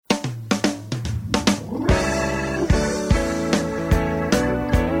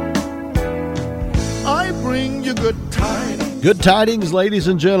Good tidings. Good tidings, ladies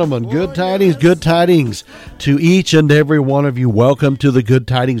and gentlemen. Good tidings to each and every one of you. Welcome to the Good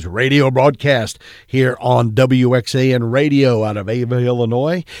Tidings radio broadcast here on WXAN Radio out of Ava,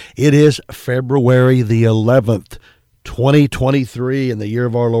 Illinois. It is February the 11th, 2023, in the year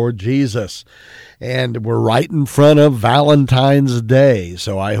of our Lord Jesus. And we're right in front of Valentine's Day.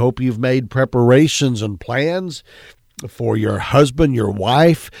 So I hope you've made preparations and plans for your husband, your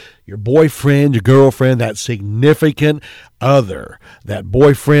wife, your boyfriend, your girlfriend, that significant other, that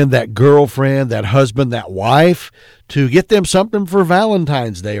boyfriend, that girlfriend, that husband, that wife, to get them something for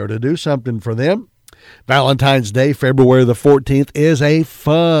Valentine's Day or to do something for them. Valentine's Day, February the 14th, is a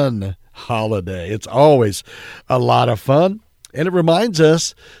fun holiday. It's always a lot of fun, and it reminds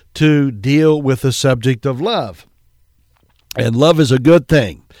us to deal with the subject of love. And love is a good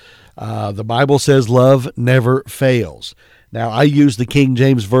thing. The Bible says love never fails. Now, I use the King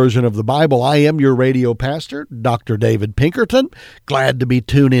James Version of the Bible. I am your radio pastor, Dr. David Pinkerton. Glad to be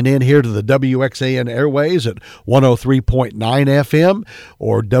tuning in here to the WXAN airways at 103.9 FM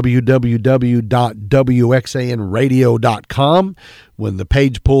or www.wxanradio.com. When the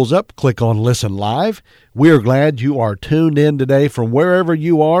page pulls up, click on Listen Live. We are glad you are tuned in today from wherever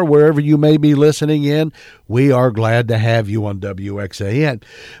you are, wherever you may be listening in. We are glad to have you on WXAN.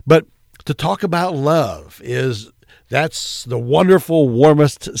 But to talk about love that's the wonderful,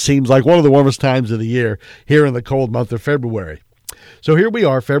 warmest, seems like one of the warmest times of the year here in the cold month of February. So here we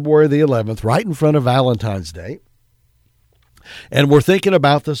are, February the 11th, right in front of Valentine's Day. And we're thinking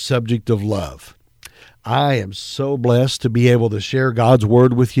about the subject of love. I am so blessed to be able to share God's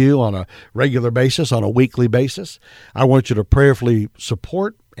Word with you on a regular basis, on a weekly basis. I want you to prayerfully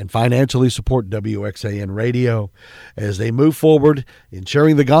support and financially support WXAN Radio as they move forward in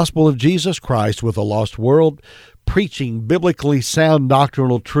sharing the gospel of Jesus Christ with a lost world, preaching biblically sound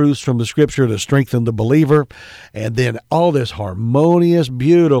doctrinal truths from the Scripture to strengthen the believer, and then all this harmonious,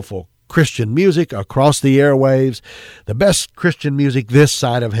 beautiful Christian music across the airwaves. The best Christian music this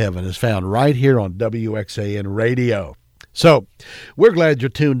side of heaven is found right here on WXAN Radio. So we're glad you're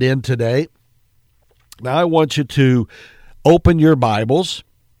tuned in today. Now I want you to open your Bibles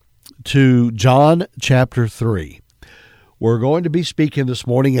to John chapter 3. We're going to be speaking this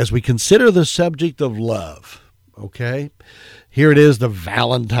morning as we consider the subject of love. Okay? Here it is, the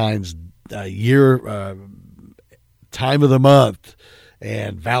Valentine's year, time of the month.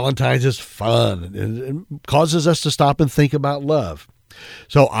 And Valentine's is fun. It causes us to stop and think about love.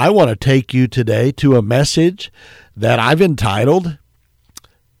 So I want to take you today to a message that I've entitled,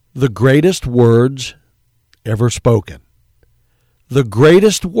 The Greatest Words Ever Spoken. The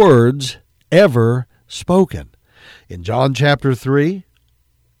Greatest Words Ever Spoken. In John chapter 3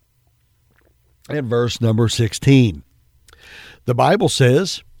 and verse number 16. The Bible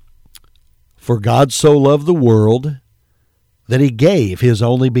says, For God so loved the world that he gave his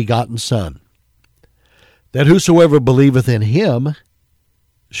only begotten Son, that whosoever believeth in him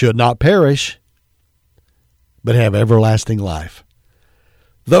should not perish, but have everlasting life.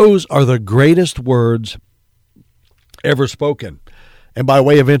 Those are the greatest words ever spoken. And by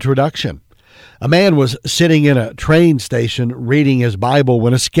way of introduction, a man was sitting in a train station reading his Bible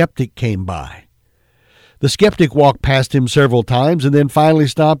when a skeptic came by. The skeptic walked past him several times and then finally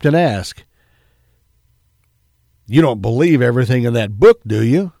stopped and asked, You don't believe everything in that book, do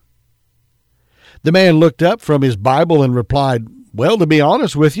you? The man looked up from his Bible and replied, Well, to be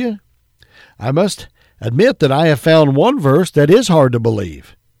honest with you, I must admit that I have found one verse that is hard to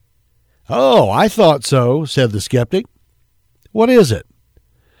believe. Oh, I thought so, said the skeptic. What is it?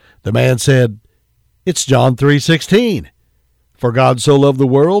 The man said, It's John 3:16. For God so loved the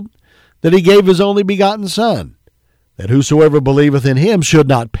world that he gave his only begotten Son, that whosoever believeth in him should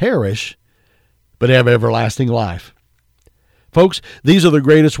not perish, but have everlasting life. Folks, these are the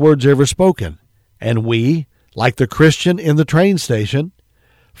greatest words ever spoken, and we, like the Christian in the train station,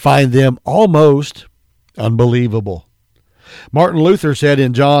 find them almost unbelievable. Martin Luther said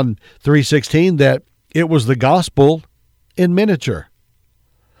in John 3:16 that it was the gospel in miniature.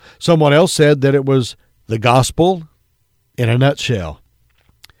 Someone else said that it was the gospel in a nutshell.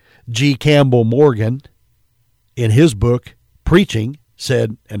 G. Campbell Morgan, in his book, Preaching,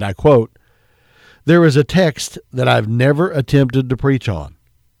 said, and I quote, There is a text that I've never attempted to preach on,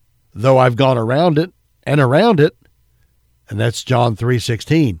 though I've gone around it, and that's John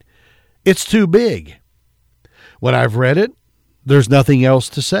 3:16. It's too big. When I've read it, there's nothing else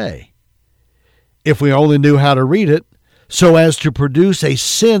to say. If we only knew how to read it so as to produce a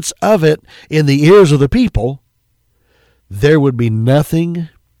sense of it in the ears of the people, there would be nothing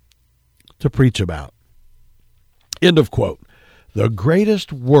to preach about. End of quote. The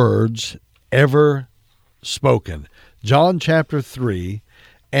greatest words ever spoken. John chapter 3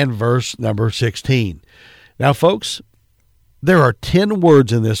 and verse number 16. Now, folks, there are 10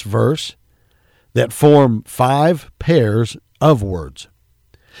 words in this verse that form 5 pairs of words.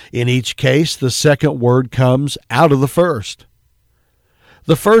 In each case, the second word comes out of the first.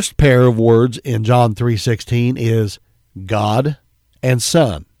 The first pair of words in John 3:16 is God and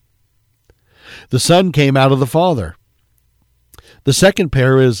Son. The Son came out of the Father. The second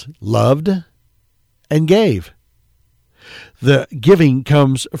pair is loved and gave. The giving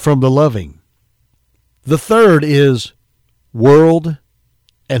comes from the loving. The third is world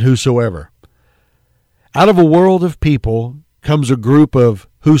and whosoever. Out of a world of people comes a group of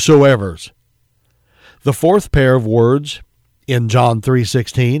whosoevers. The fourth pair of words in John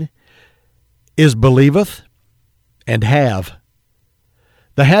 3:16 is believeth and have.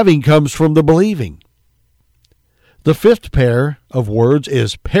 The having comes from the believing. The fifth pair of words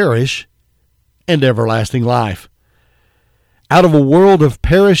is perish and everlasting life. Out of a world of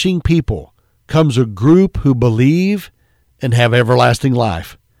perishing people comes a group who believe and have everlasting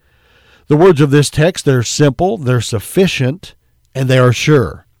life. The words of this text, they're simple, they're sufficient, and they are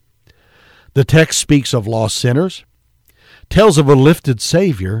sure. The text speaks of lost sinners, tells of a lifted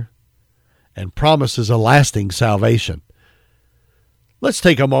Savior, and promises a lasting salvation. Let's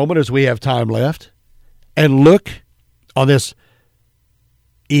take a moment as we have time left and look on this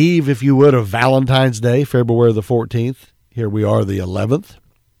eve, if you would, of Valentine's Day, February the 14th. Here we are, the 11th.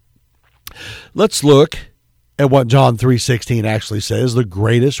 Let's look at what John 3:16 actually says, the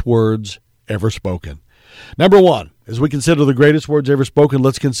greatest words ever spoken. Number one, as we consider the greatest words ever spoken,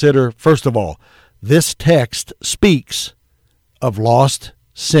 let's consider, first of all, this text speaks of lost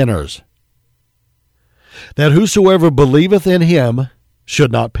sinners. That whosoever believeth in him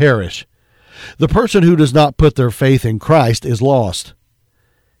should not perish. The person who does not put their faith in Christ is lost.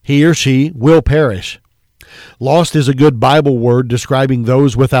 He or she will perish. Lost is a good Bible word describing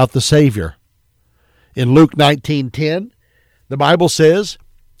those without the Savior. In Luke 19:10, the Bible says,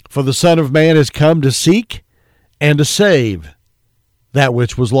 "For the Son of Man is come to seek and to save that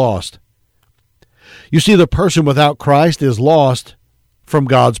which was lost." You see, the person without Christ is lost from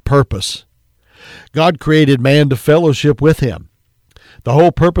God's purpose. God created man to fellowship with him. The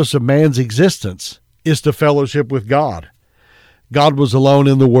whole purpose of man's existence is to fellowship with God. God was alone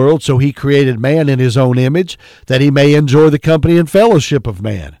in the world, so he created man in his own image that he may enjoy the company and fellowship of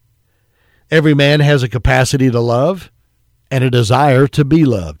man. Every man has a capacity to love and a desire to be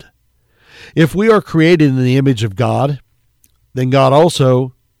loved. If we are created in the image of God, then God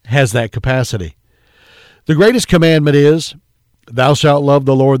also has that capacity. The greatest commandment is, "Thou shalt love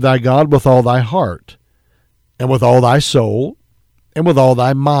the Lord thy God with all thy heart, and with all thy soul, and with all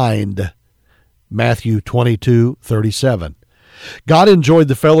thy mind." Matthew 22:37. God enjoyed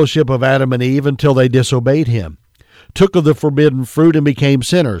the fellowship of Adam and Eve until they disobeyed him, took of the forbidden fruit, and became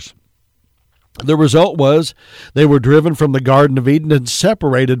sinners. The result was they were driven from the Garden of Eden and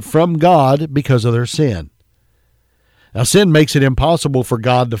separated from God because of their sin. Now, sin makes it impossible for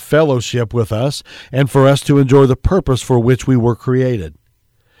God to fellowship with us and for us to enjoy the purpose for which we were created.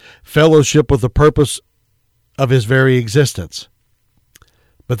 Fellowship with the purpose of his very existence.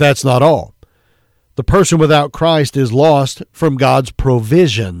 But that's not all. The person without Christ is lost from God's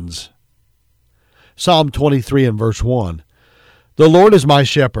provisions. Psalm 23 and verse 1. "The Lord is my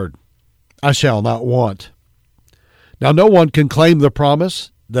shepherd, I shall not want." Now, no one can claim the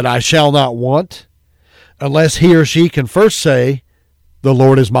promise that I shall not want unless he or she can first say, "The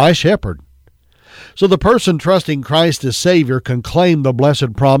Lord is my shepherd." So the person trusting Christ as Savior can claim the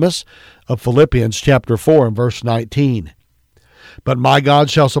blessed promise of Philippians chapter 4 and verse 19. "But my God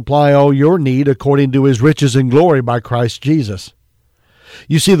shall supply all your need according to his riches and glory by Christ Jesus."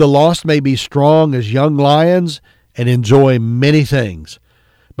 You see, the lost may be strong as young lions and enjoy many things,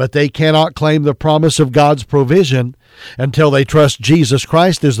 but they cannot claim the promise of God's provision until they trust Jesus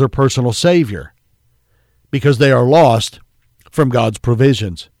Christ as their personal Savior, because they are lost from God's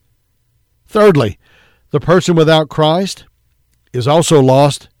provisions. Thirdly, the person without Christ is also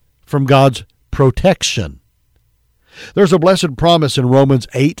lost from God's protection. There's a blessed promise in Romans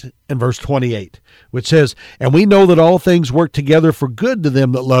 8 and verse 28, which says, "And we know that all things work together for good to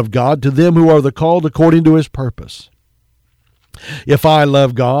them that love God, to them who are the called according to his purpose." If I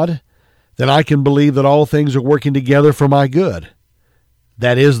love God, then I can believe that all things are working together for my good.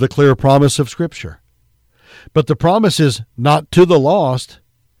 That is the clear promise of Scripture. But the promise is not to the lost,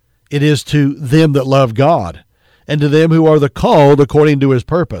 it is to them that love God, and to them who are the called according to his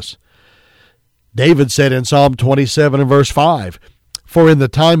purpose. David said in Psalm 27 and verse 5, "For in the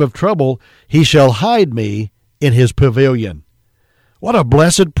time of trouble he shall hide me in his pavilion." What a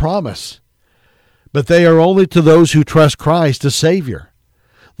blessed promise. but they are only to those who trust Christ as Savior.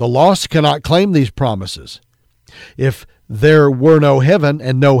 The lost cannot claim these promises. If there were no heaven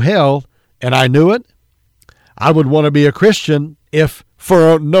and no hell, and I knew it, I would want to be a Christian if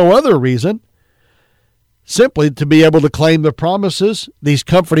for no other reason, simply to be able to claim the promises, these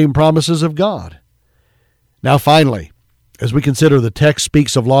comforting promises of God. Now finally, as we consider the text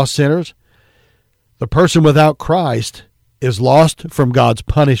speaks of lost sinners, the person without Christ is lost from God's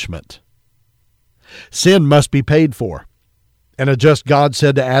punishment. Sin must be paid for. And a just God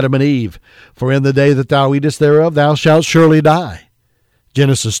said to Adam and Eve, "For in the day that thou eatest thereof, thou shalt surely die."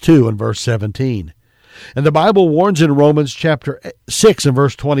 Genesis 2 and verse 17. And the Bible warns in Romans chapter 6 and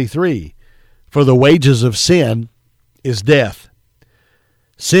verse 23, "For the wages of sin is death."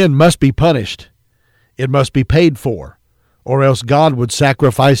 Sin must be punished. It must be paid for, or else God would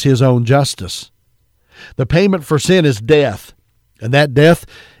sacrifice his own justice. The payment for sin is death, and that death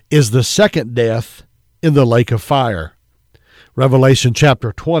is the second death in the lake of fire. Revelation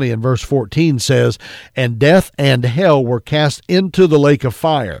chapter 20 and verse 14 says, "And death and hell were cast into the lake of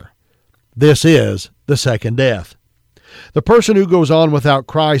fire." This is the second death. The person who goes on without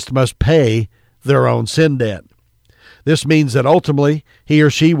Christ must pay their own sin debt. This means that ultimately he or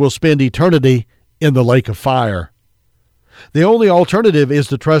she will spend eternity in the lake of fire. The only alternative is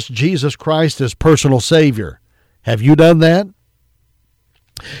to trust Jesus Christ as personal Savior. Have you done that?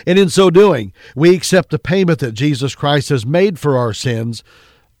 And in so doing, we accept the payment that Jesus Christ has made for our sins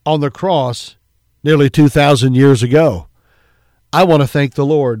on the cross nearly 2,000 years ago. I want to thank the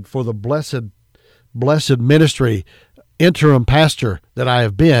Lord for the blessed ministry interim pastor that I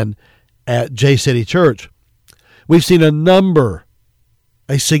have been at J City Church. We've seen a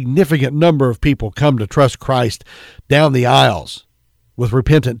significant number of people come to trust Christ down the aisles with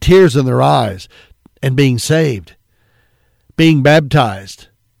repentant tears in their eyes and being saved, being baptized,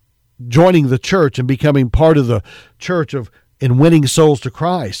 joining the church and becoming part of the church in winning souls to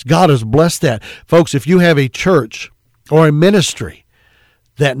Christ. God has blessed that. Folks, if you have a church or a ministry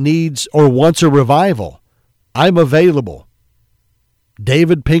that needs or wants a revival, I'm available.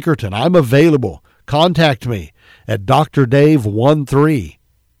 David Pinkerton, I'm available. Contact me at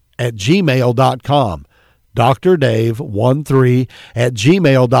drdave13@gmail.com.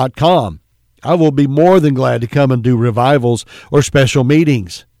 drdave13@gmail.com. I will be more than glad to come and do revivals or special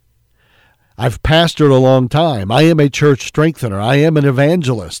meetings. I've pastored a long time. I am a church strengthener. I am an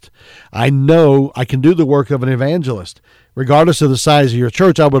evangelist. I know I can do the work of an evangelist. Regardless of the size of your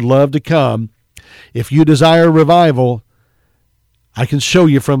church, I would love to come. If you desire revival, I can show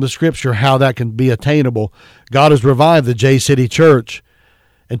you from the Scripture how that can be attainable. God has revived the J City Church,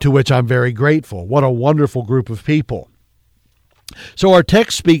 and to which I'm very grateful. What a wonderful group of people. So our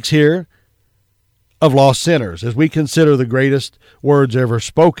text speaks here of lost sinners as we consider the greatest words ever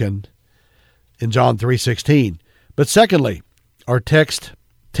spoken in John 3:16. But secondly, our text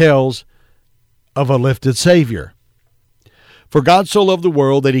tells of a lifted Savior. For God so loved the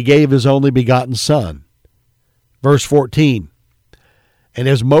world that he gave his only begotten Son. Verse 14. And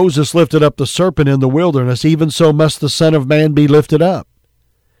as Moses lifted up the serpent in the wilderness, even so must the Son of Man be lifted up.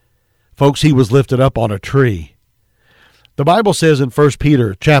 Folks, he was lifted up on a tree. The Bible says in 1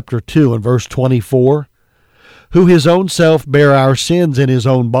 Peter chapter 2 and verse 24, who his own self bare our sins in his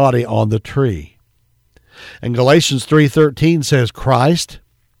own body on the tree. And Galatians 3:13 says, Christ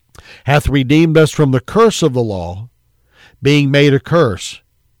hath redeemed us from the curse of the law, being made a curse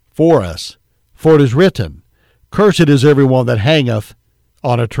for us. For it is written, cursed is everyone that hangeth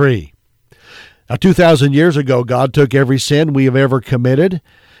on a tree. Now 2,000 years ago, God took every sin we have ever committed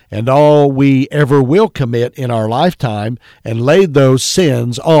and all we ever will commit in our lifetime and laid those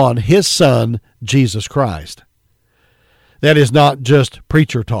sins on his Son, Jesus Christ. That is not just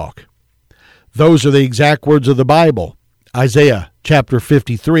preacher talk. Those are the exact words of the Bible. Isaiah chapter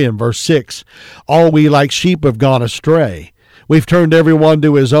 53 and verse 6. All we like sheep have gone astray. We've turned everyone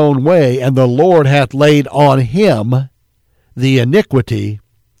to his own way, and the Lord hath laid on him the iniquity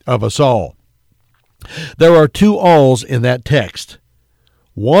of us all. There are two alls in that text.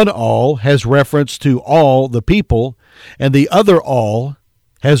 One all has reference to all the people, and the other all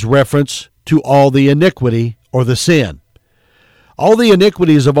has reference to all the iniquity or the sin. All the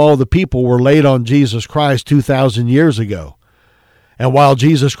iniquities of all the people were laid on Jesus Christ 2,000 years ago. And while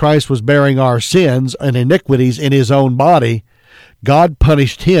Jesus Christ was bearing our sins and iniquities in his own body, God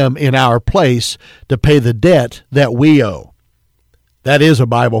punished him in our place to pay the debt that we owe. That is a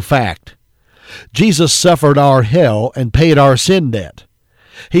Bible fact. Jesus suffered our hell and paid our sin debt.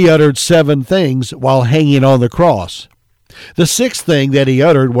 He uttered 7 things while hanging on the cross. The 6th thing that he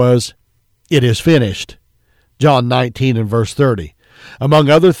uttered was, it is finished. John 19 and verse 30. Among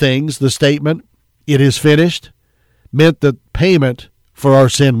other things, the statement, "It is finished," meant that payment for our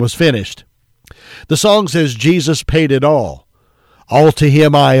sin was finished. The song says Jesus paid it all. All to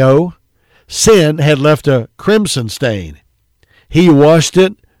him I owe. Sin had left a crimson stain. He washed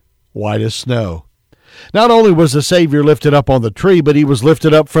it white as snow. Not only was the Savior lifted up on the tree, but he was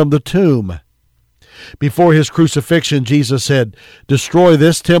lifted up from the tomb. Before his crucifixion, Jesus said, "Destroy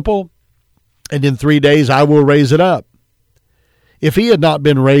this temple, and in 3 days I will raise it up." If he had not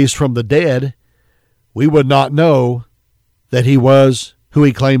been raised from the dead, we would not know that he was who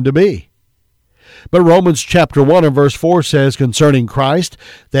he claimed to be. But Romans chapter 1 and verse 4 says concerning Christ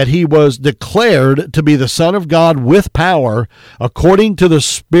that he was declared to be the Son of God with power according to the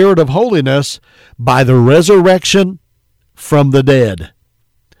Spirit of holiness by the resurrection from the dead.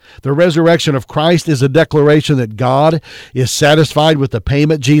 The resurrection of Christ is a declaration that God is satisfied with the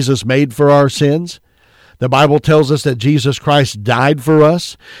payment Jesus made for our sins. The Bible tells us that Jesus Christ died for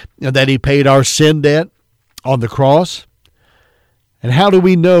us and that he paid our sin debt on the cross. And how do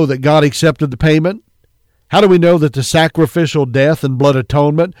we know that God accepted the payment? How do we know that the sacrificial death and blood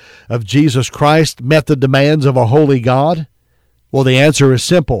atonement of Jesus Christ met the demands of a holy God? Well, the answer is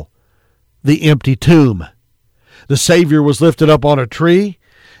simple: the empty tomb. The Savior was lifted up on a tree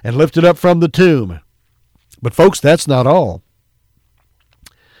and lifted up from the tomb. But folks, that's not all.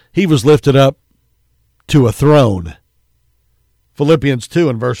 He was lifted up to a throne. Philippians 2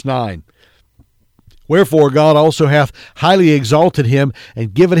 and verse 9. Wherefore God also hath highly exalted him,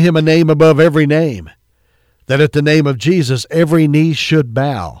 and given him a name above every name, that at the name of Jesus every knee should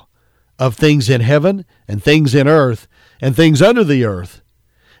bow, of things in heaven, and things in earth, and things under the earth,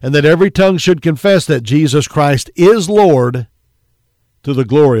 and that every tongue should confess that Jesus Christ is Lord, to the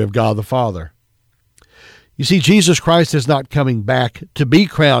glory of God the Father. You see, Jesus Christ is not coming back to be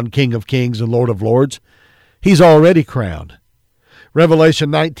crowned King of Kings and Lord of Lords. He's already crowned. Revelation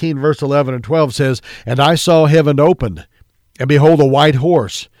 19, verse 11 and 12 says, "And I saw heaven opened, and behold a white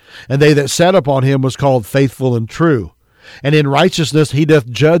horse, and they that sat upon him was called Faithful and True. And in righteousness he doth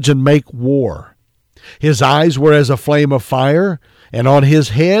judge and make war. His eyes were as a flame of fire, and on his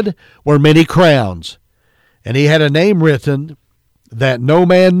head were many crowns. And he had a name written that no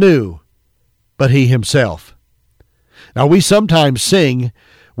man knew but he himself." Now we sometimes sing,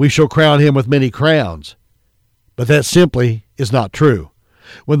 "We shall crown him with many crowns." But that simply is not true.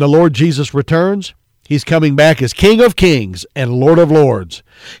 When the Lord Jesus returns, he's coming back as King of Kings and Lord of Lords.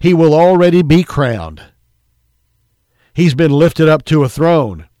 He will already be crowned. He's been lifted up to a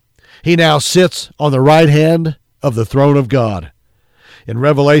throne. He now sits on the right hand of the throne of God. In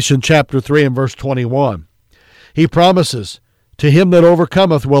Revelation chapter 3 and verse 21, he promises, "To him that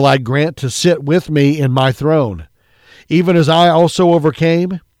overcometh will I grant to sit with me in my throne, even as I also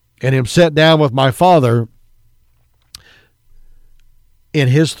overcame, and am set down with my Father in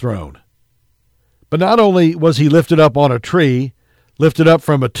his throne." But not only was he lifted up on a tree, lifted up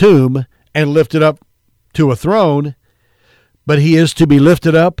from a tomb, and lifted up to a throne, but he is to be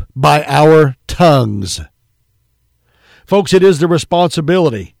lifted up by our tongues. Folks, it is the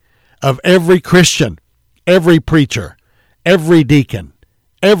responsibility of every Christian, every preacher, every deacon,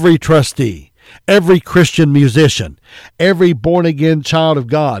 every trustee, every Christian musician, every born-again child of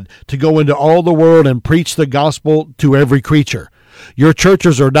God to go into all the world and preach the gospel to every creature. Your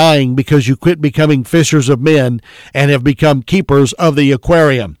churches are dying because you quit becoming fishers of men and have become keepers of the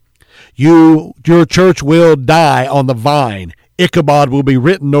aquarium. Your church will die on the vine. Ichabod will be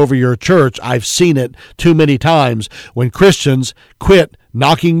written over your church. I've seen it too many times when Christians quit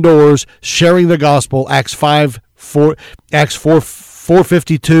knocking doors, sharing the gospel. Acts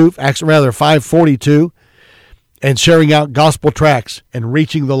 5:42, and sharing out gospel tracts and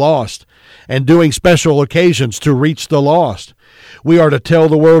reaching the lost and doing special occasions to reach the lost. We are to tell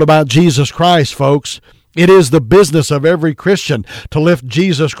the world about Jesus Christ, folks. It is the business of every Christian to lift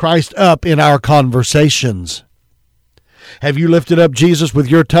Jesus Christ up in our conversations. Have you lifted up Jesus with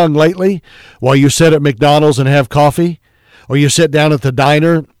your tongue lately while you sit at McDonald's and have coffee? Or you sit down at the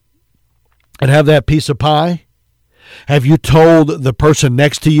diner and have that piece of pie? Have you told the person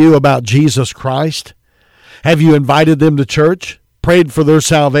next to you about Jesus Christ? Have you invited them to church, prayed for their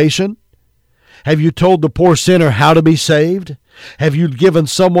salvation? Have you told the poor sinner how to be saved? Have you given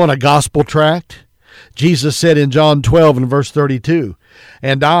someone a gospel tract? Jesus said in John 12 and verse 32,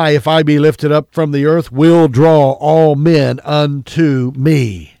 "And I, if I be lifted up from the earth, will draw all men unto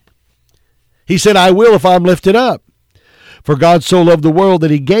me." He said, "I will if I'm lifted up. For God so loved the world that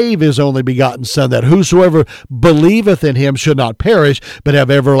he gave his only begotten Son, that whosoever believeth in him should not perish, but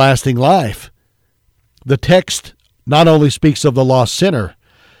have everlasting life." The text not only speaks of the lost sinner,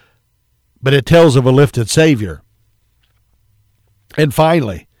 but it tells of a lifted Savior. And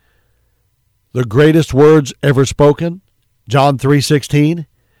finally, the greatest words ever spoken, John 3:16,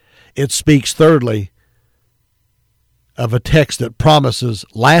 it speaks thirdly of a text that promises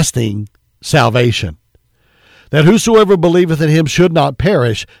lasting salvation. That whosoever believeth in him should not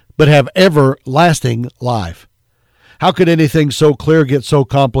perish, but have everlasting life. How could anything so clear get so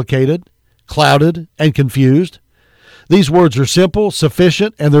complicated, clouded, and confused? These words are simple,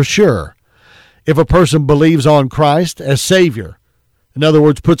 sufficient, and they're sure. If a person believes on Christ as Savior, in other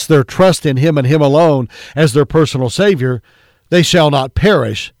words, puts their trust in him and him alone as their personal Savior, they shall not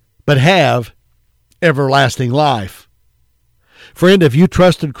perish, but have everlasting life. Friend, have you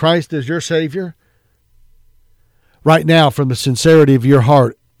trusted Christ as your Savior? Right now, from the sincerity of your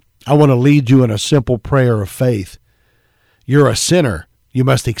heart, I want to lead you in a simple prayer of faith. You're a sinner. You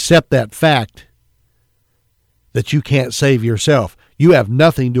must accept that fact that you can't save yourself. You have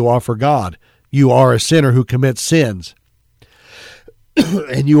nothing to offer God. You are a sinner who commits sins.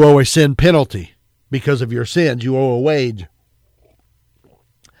 And you owe a sin penalty. Because of your sins, you owe a wage.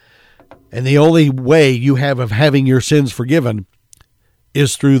 And the only way you have of having your sins forgiven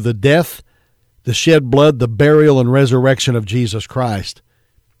is through the death, the shed blood, the burial, and resurrection of Jesus Christ.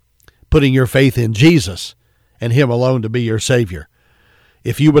 Putting your faith in Jesus and him alone to be your Savior.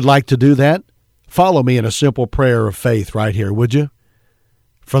 If you would like to do that, follow me in a simple prayer of faith right here, would you?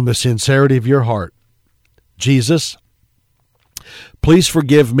 From the sincerity of your heart. Jesus, please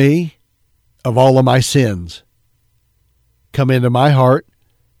forgive me of all of my sins. Come into my heart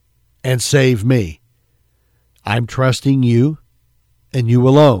and save me. I'm trusting you and you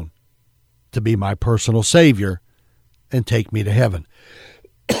alone to be my personal Savior and take me to heaven.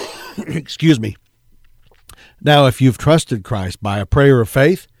 Excuse me. Now, if you've trusted Christ by a prayer of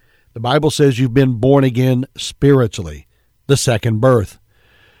faith, the Bible says you've been born again spiritually, the second birth.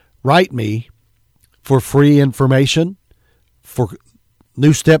 Write me for free information, for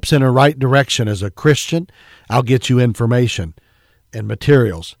new steps in a right direction as a Christian. I'll get you information and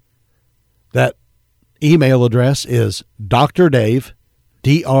materials. That email address is Dr. Dave,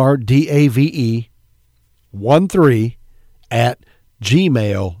 DRDAVE 13 at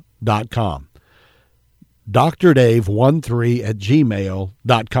gmail.com. Dr. Dave 13 at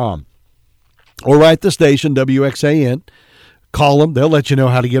gmail.com. Or write the station, WXAN. Call them. They'll let you know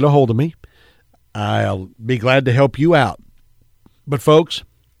how to get a hold of me. I'll be glad to help you out. But folks,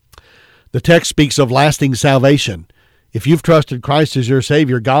 the text speaks of lasting salvation. If you've trusted Christ as your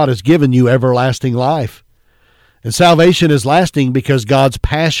Savior, God has given you everlasting life. And salvation is lasting because God's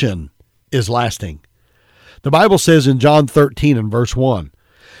passion is lasting. The Bible says in John 13 and verse 1,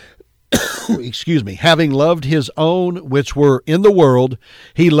 excuse me, having loved his own which were in the world,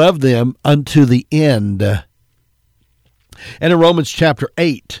 he loved them unto the end. And in Romans chapter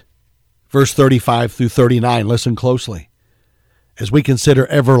 8, verse 35 through 39, listen closely. As we consider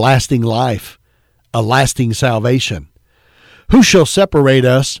everlasting life, a lasting salvation, who shall separate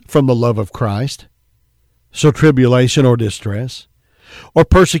us from the love of Christ? So tribulation or distress, or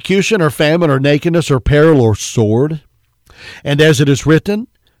persecution or famine or nakedness or peril or sword. And as it is written,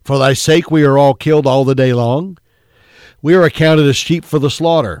 for thy sake we are all killed all the day long. We are accounted as sheep for the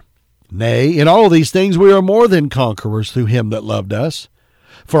slaughter. Nay, in all these things we are more than conquerors through him that loved us.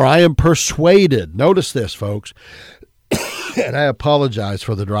 For I am persuaded, notice this, folks, and I apologize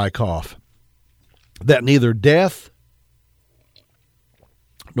for the dry cough, that neither death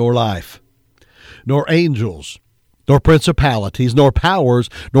nor life, nor angels, nor principalities, nor powers,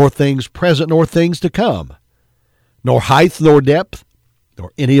 nor things present, nor things to come, nor height, nor depth,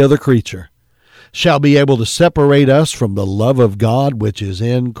 nor any other creature shall be able to separate us from the love of God which is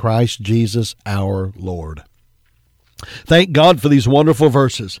in Christ Jesus our Lord. Thank God for these wonderful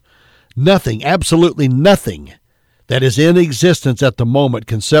verses. Nothing, absolutely nothing that is in existence at the moment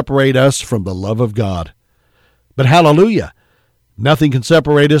can separate us from the love of God. But hallelujah, nothing can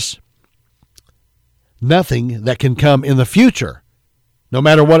separate us. Nothing that can come in the future, no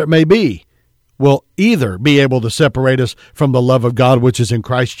matter what it may be, will either be able to separate us from the love of God which is in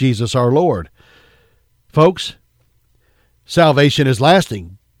Christ Jesus our Lord. Folks, salvation is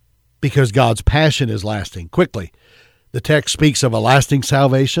lasting because God's passion is lasting. Quickly, the text speaks of a lasting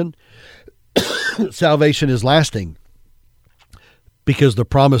salvation. Salvation is lasting because the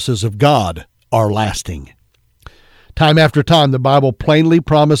promises of God are lasting. Time after time, the Bible plainly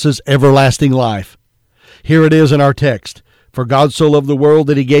promises everlasting life. Here it is in our text. For God so loved the world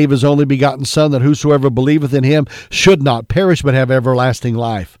that he gave his only begotten Son, that whosoever believeth in him should not perish but have everlasting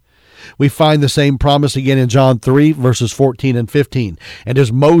life. We find the same promise again in John 3, verses 14 and 15. And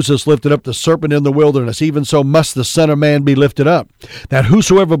as Moses lifted up the serpent in the wilderness, even so must the Son of Man be lifted up, that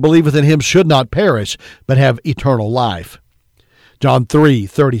whosoever believeth in him should not perish but have eternal life. John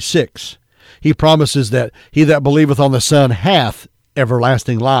 3:36. He promises that he that believeth on the Son hath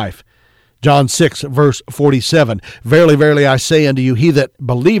everlasting life. John 6, verse 47, Verily, verily, I say unto you, he that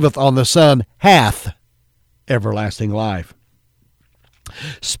believeth on the Son hath everlasting life.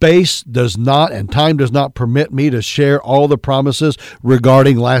 Space does not and time does not permit me to share all the promises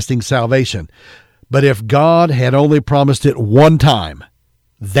regarding lasting salvation. But if God had only promised it one time,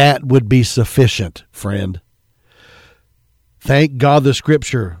 that would be sufficient, friend. Thank God the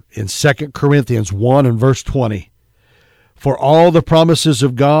Scripture in 2 Corinthians 1 and verse 20. For all the promises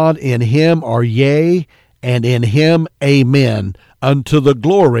of God in him are yea, and in him amen, unto the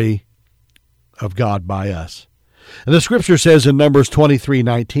glory of God by us. And the Scripture says in Numbers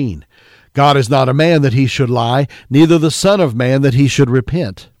 23:19, God is not a man that he should lie, neither the Son of Man that he should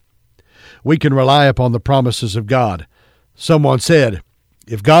repent. We can rely upon the promises of God. Someone said,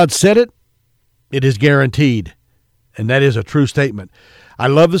 if God said it, it is guaranteed. And that is a true statement. I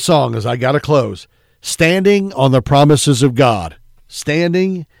love the song as I got to close. Standing on the promises of God.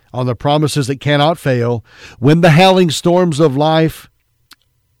 Standing on the promises that cannot fail. When the howling storms of life,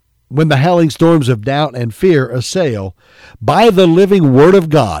 when the howling storms of doubt and fear assail, by the living word of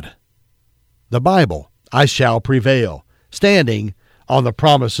God, the Bible, I shall prevail. Standing on the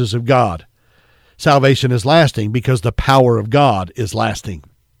promises of God. Salvation is lasting because the power of God is lasting.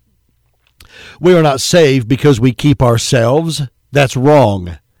 We are not saved because we keep ourselves. That's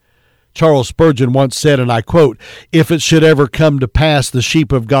wrong. Charles Spurgeon once said, and I quote, if it should ever come to pass the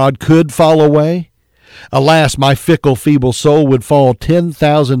sheep of God could fall away, alas, my fickle, feeble soul would fall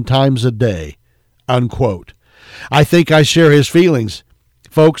 10,000 times a day. Unquote. I think I share his feelings.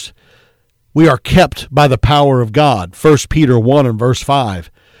 Folks, we are kept by the power of God. 1 Peter 1 and verse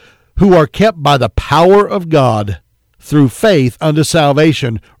 5. Who are kept by the power of God through faith unto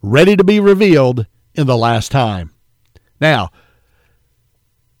salvation, ready to be revealed in the last time. Now,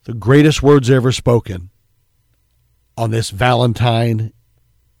 the greatest words ever spoken on this Valentine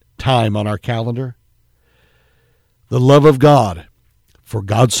time on our calendar. The love of God. For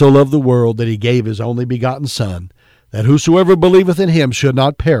God so loved the world that he gave his only begotten Son, that whosoever believeth in him should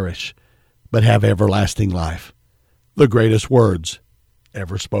not perish, but have everlasting life. The greatest words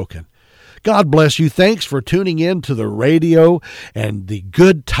ever spoken. God bless you. Thanks for tuning in to the radio and the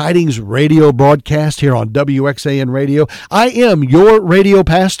Good Tidings radio broadcast here on WXAN Radio. I am your radio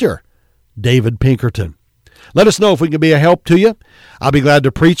pastor, David Pinkerton. Let us know if we can be a help to you. I'll be glad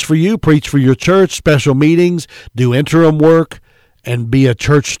to preach for you, preach for your church, special meetings, do interim work, and be a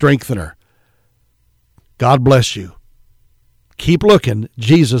church strengthener. God bless you. Keep looking.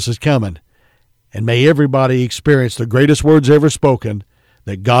 Jesus is coming. And may everybody experience the greatest words ever spoken,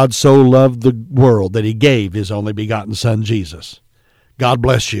 that God so loved the world that he gave his only begotten Son, Jesus. God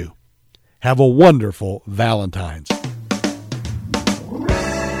bless you. Have a wonderful Valentine's.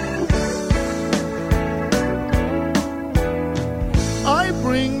 I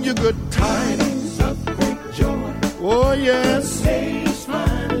bring you good tidings of great joy. Oh, yes. The day is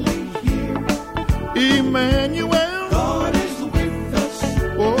finally here. Emmanuel. God is with us.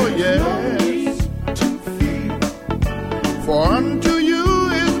 Oh, yes. No need to fear. For unto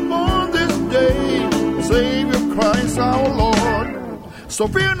Savior Christ our Lord. So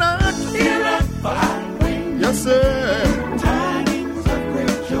fear not, for I reign. Yes, sir.